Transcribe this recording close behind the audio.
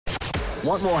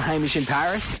Want more Hamish in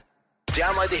Paris?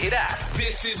 Download the Hit app.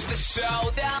 This is the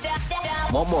showdown.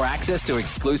 Want more access to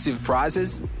exclusive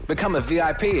prizes? Become a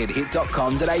VIP at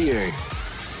hit.com.au.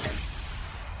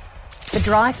 The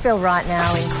dry spell right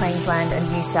now in Queensland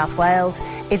and New South Wales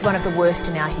is one of the worst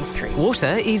in our history.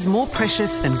 Water is more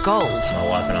precious than gold. My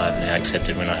wife and I have now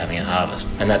accepted we're not having a harvest,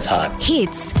 and that's hard.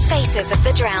 Hits Faces of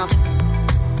the Drought.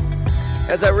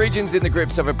 As our region's in the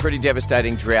grips of a pretty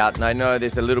devastating drought, and I know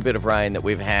there's a little bit of rain that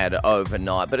we've had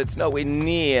overnight, but it's nowhere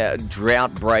near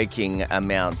drought-breaking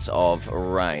amounts of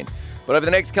rain. But over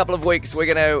the next couple of weeks, we're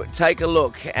going to take a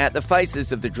look at the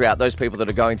faces of the drought, those people that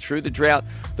are going through the drought,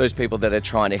 those people that are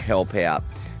trying to help out.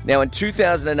 Now, in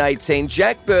 2018,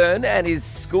 Jack Byrne and his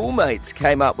schoolmates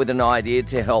came up with an idea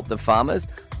to help the farmers.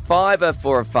 $5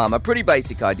 for a farmer, pretty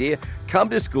basic idea. Come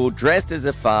to school dressed as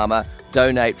a farmer,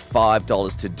 donate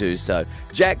 $5 to do so.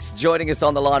 Jack's joining us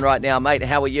on the line right now. Mate,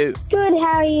 how are you? Good,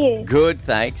 how are you? Good,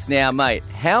 thanks. Now, mate,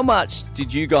 how much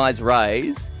did you guys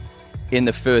raise in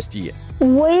the first year?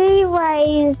 We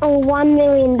raised $1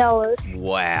 million.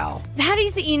 Wow. That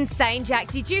is insane,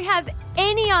 Jack. Did you have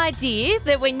any idea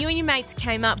that when you and your mates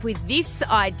came up with this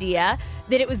idea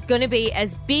that it was going to be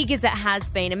as big as it has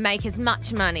been and make as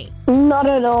much money? Not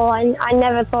at all. I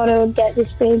never thought it would get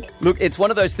this big. Look, it's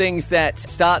one of those things that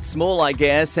start small, I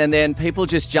guess, and then people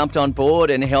just jumped on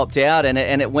board and helped out, and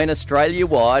it went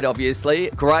Australia-wide, obviously.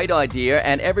 Great idea,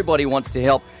 and everybody wants to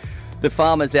help the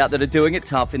farmers out that are doing it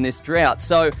tough in this drought.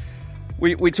 So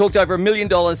we talked over $1 million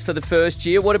for the first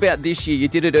year. What about this year? You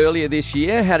did it earlier this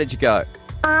year. How did you go?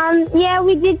 Yeah,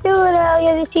 we did do it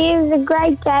earlier this year. It was a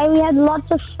great day. We had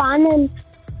lots of fun,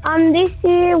 and this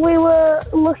year we were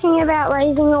looking about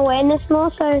raising awareness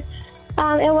more, so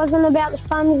it wasn't about the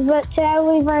funds, but today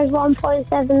we've raised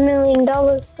 $1.7 million,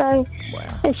 so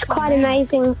wow. It's quite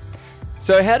amazing.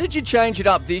 So how did you change it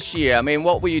up this year? I mean,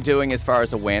 what were you doing as far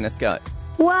as awareness goes?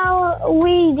 Well,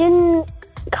 we didn't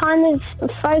kind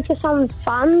of focus on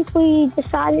funds. We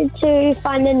decided to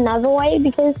find another way,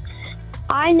 because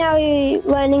I know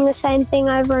learning the same thing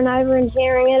over and over and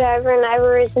hearing it over and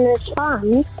over isn't as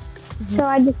fun. Mm-hmm. So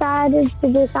I decided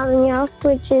to do something else,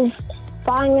 which is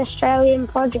buying Australian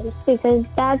produce, because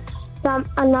that's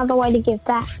another way to give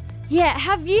back. Yeah,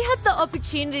 have you had the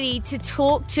opportunity to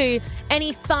talk to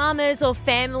any farmers or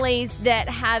families that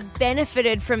have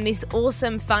benefited from this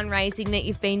awesome fundraising that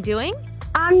you've been doing?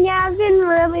 Yeah, I've been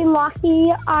really lucky.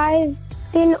 I've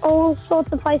been all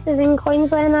sorts of places in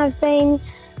Queensland. I've been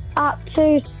up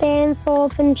to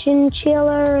Stanthorpe and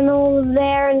Chinchilla and all of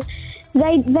there, and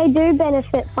they do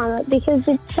benefit from it because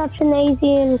it's such an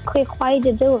easy and quick way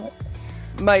to do it.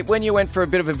 Mate, when you went for a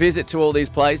bit of a visit to all these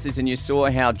places and you saw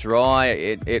how dry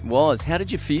it was, how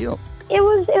did you feel? It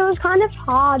was kind of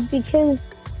hard, because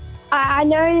I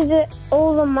know that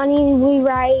all the money we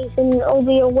raise and all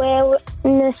the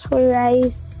awareness we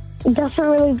raise doesn't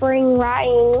really bring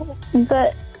rain,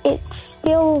 but it's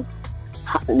still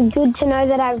good to know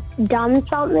that I've done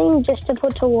something just to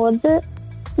put towards it.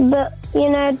 But,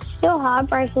 it's still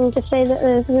heartbreaking to see that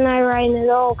there's no rain at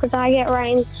all, because I get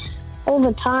rain all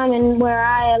the time and where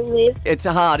I live. It's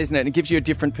hard, isn't it? It gives you a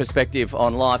different perspective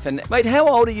on life. And, mate, how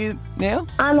old are you now?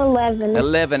 I'm 11.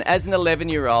 11. As an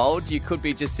 11-year-old, you could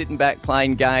be just sitting back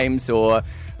playing games or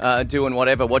doing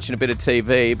whatever, watching a bit of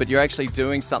TV, but you're actually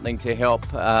doing something to help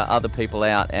other people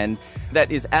out, and that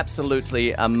is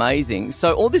absolutely amazing.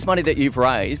 So all this money that you've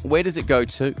raised, where does it go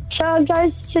to? So it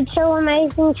goes to two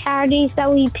amazing charities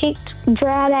that we picked,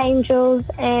 Drought Angels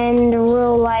and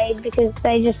Rural Aid, because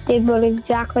they just did what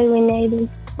exactly we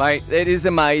needed. Mate, it is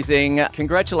amazing.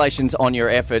 Congratulations on your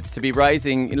efforts. To be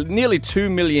raising nearly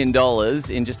 $2 million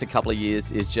in just a couple of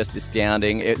years is just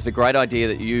astounding. It's a great idea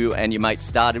that you and your mates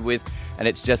started with, and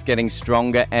it's just getting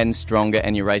stronger and stronger,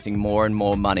 and you're raising more and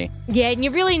more money. Yeah, and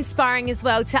you're really inspiring as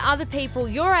well to other people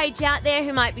your age out there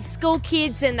who might be school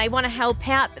kids and they want to help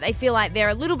out, but they feel like they're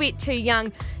a little bit too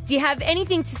young. Do you have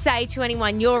anything to say to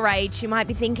anyone your age who might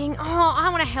be thinking, I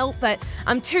want to help, but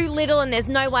I'm too little and there's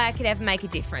no way I could ever make a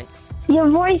difference? Your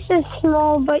voice is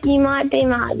small, but you might be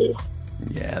mighty.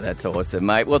 Yeah, that's awesome,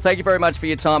 mate. Well, thank you very much for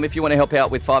your time. If you want to help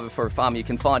out with $5 for a Farmer, you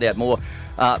can find out more.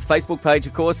 Facebook page,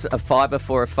 of course, $5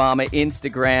 for a Farmer.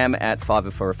 Instagram at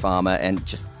 $5 for a Farmer. And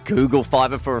just Google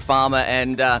 $5 for a Farmer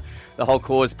and the whole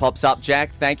cause pops up.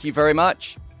 Jack, thank you very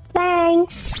much.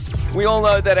 Thanks. We all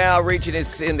know that our region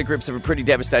is in the grips of a pretty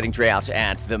devastating drought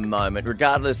at the moment.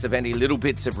 Regardless of any little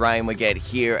bits of rain we get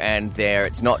here and there,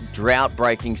 it's not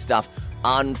drought-breaking stuff,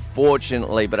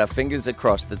 unfortunately, but our fingers are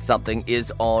crossed that something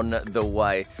is on the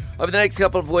way. Over the next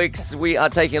couple of weeks, we are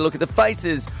taking a look at the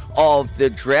faces of the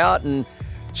drought, and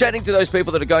Chatting to those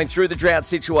people that are going through the drought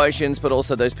situations, but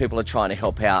also those people are trying to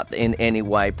help out in any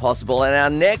way possible. And our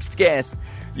next guest,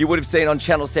 you would have seen on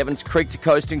Channel 7's Creek to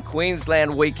Coast in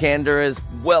Queensland Weekender, as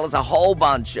well as a whole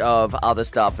bunch of other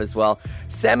stuff as well.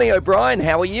 Sammy O'Brien,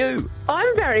 how are you?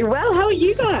 I'm very well. How are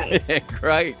you guys?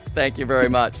 Great. Thank you very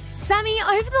much. Sammy,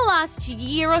 over the last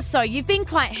year or so, you've been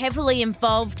quite heavily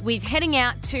involved with heading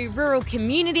out to rural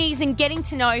communities and getting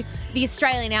to know the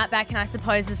Australian outback, and I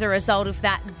suppose as a result of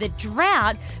that, the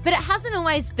drought. But it hasn't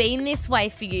always been this way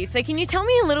for you. So can you tell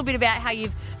me a little bit about how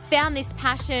you've found this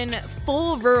passion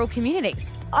for rural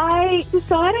communities? I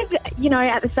decided,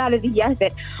 at the start of the year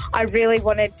that I really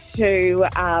wanted to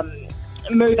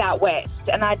move out west,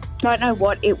 and I don't know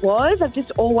what it was. I've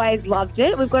just always loved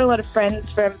it. We've got a lot of friends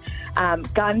from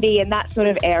Gundy and that sort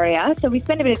of area, so we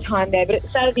spent a bit of time there. But at the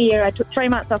start of the year, I took 3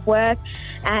 months off work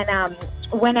and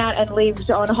went out and lived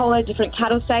on a whole lot of different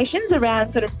cattle stations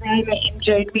around sort of Roma,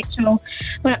 Injune, Mitchell,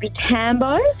 went up to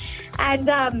Tambo, and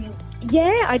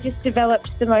I just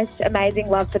developed the most amazing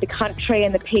love for the country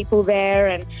and the people there,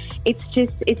 and it's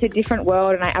a different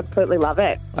world, and I absolutely love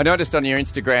it. I noticed on your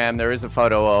Instagram there is a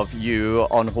photo of you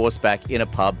on horseback in a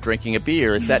pub drinking a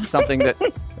beer. Is that something that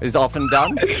is often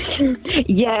done?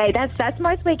 Yeah, that's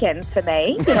most weekends for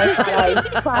me. Friday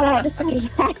and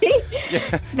Saturday.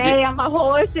 Me on my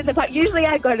horse in the pub. Usually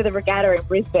I go to the regatta in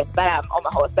Brisbane, but on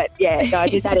my horse. But I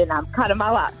did that in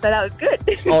Cunnamulla, so that was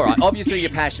good. All right. Obviously,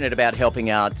 you're passionate about helping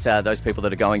out those people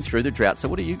that are going through the drought. So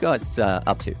what are you guys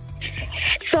up to?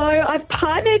 So I've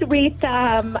partnered with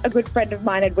a good friend of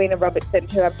mine, Edwina Robertson,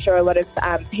 who I'm sure a lot of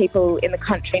people in the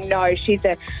country know. She's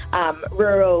a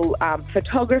rural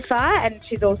photographer, and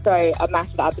she's also a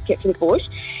massive advocate for the bush.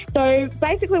 So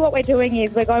basically what we're doing is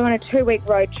we're going on a 2-week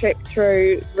road trip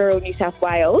through rural New South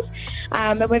Wales,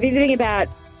 and we're visiting about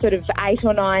sort of 8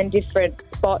 or 9 different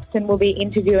spots, and we'll be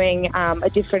interviewing a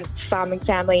different farming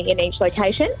family in each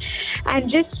location, and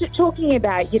just talking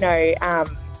about,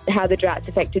 how the drought's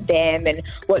affected them and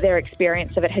what their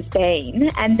experience of it has been.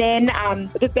 And then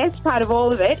the best part of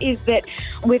all of it is that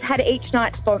we've had each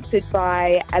night sponsored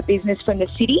by a business from the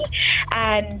city,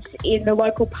 and in the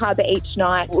local pub each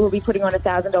night we'll be putting on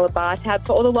 $1,000 bar tab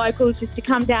for all the locals just to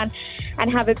come down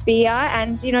and have a beer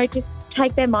and, just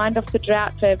take their mind off the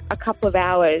drought for a couple of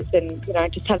hours and,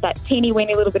 just have that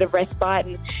teeny-weeny little bit of respite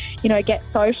and, get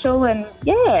social and,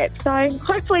 so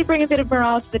hopefully bring a bit of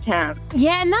morale to the town.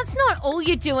 Yeah, and that's not all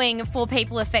you're doing for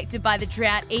people affected by the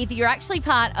drought either. You're actually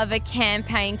part of a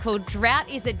campaign called Drought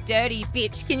is a Dirty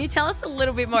Bitch. Can you tell us a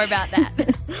little bit more about that?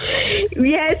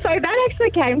 Yeah, so that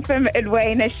actually came from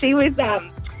Edwina. She was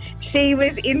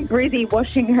in Brizzy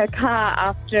washing her car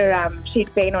after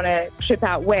she'd been on a trip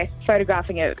out west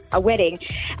photographing a wedding,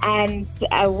 and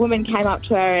a woman came up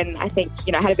to her and I think,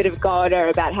 had a bit of a go at her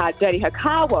about how dirty her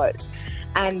car was.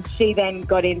 And she then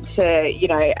got into,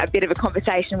 a bit of a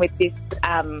conversation with this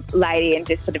lady and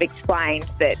just sort of explained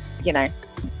that,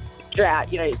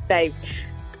 drought, you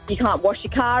can't wash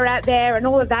your car out there and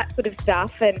all of that sort of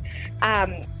stuff. And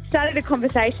started a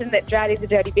conversation that drought is a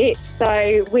dirty bitch.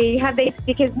 So we have these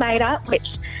stickers made up, which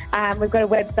we've got a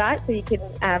website, so you can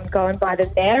go and buy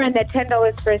them there. And they're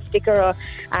 $10 for a sticker or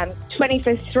 $20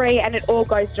 for 3, and it all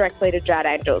goes directly to Drought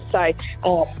Angels. So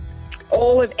all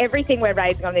of everything we're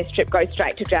raising on this trip goes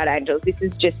straight to Drought Angels. This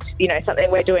is just, something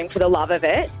we're doing for the love of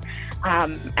it.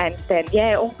 And then,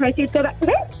 all proceeds go back to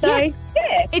them. So,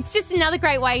 yeah. It's just another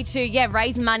great way to,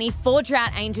 raise money for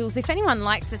Drought Angels. If anyone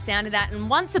likes the sound of that and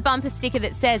wants a bumper sticker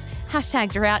that says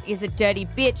 #Drought is a dirty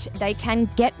bitch, they can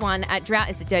get one at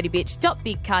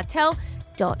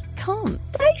droughtisadirtybitch.bigcartel.com.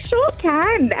 They sure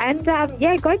can. And,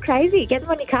 go crazy. Get them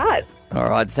on your cars. All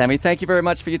right, Sammy, thank you very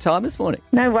much for your time this morning.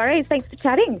 No worries. Thanks for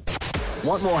chatting.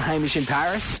 Want more Hamish in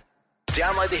Paris?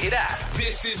 Download the Hit app.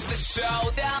 This is the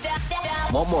showdown.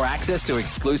 Want more access to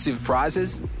exclusive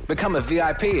prizes? Become a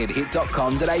VIP at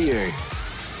hit.com.au.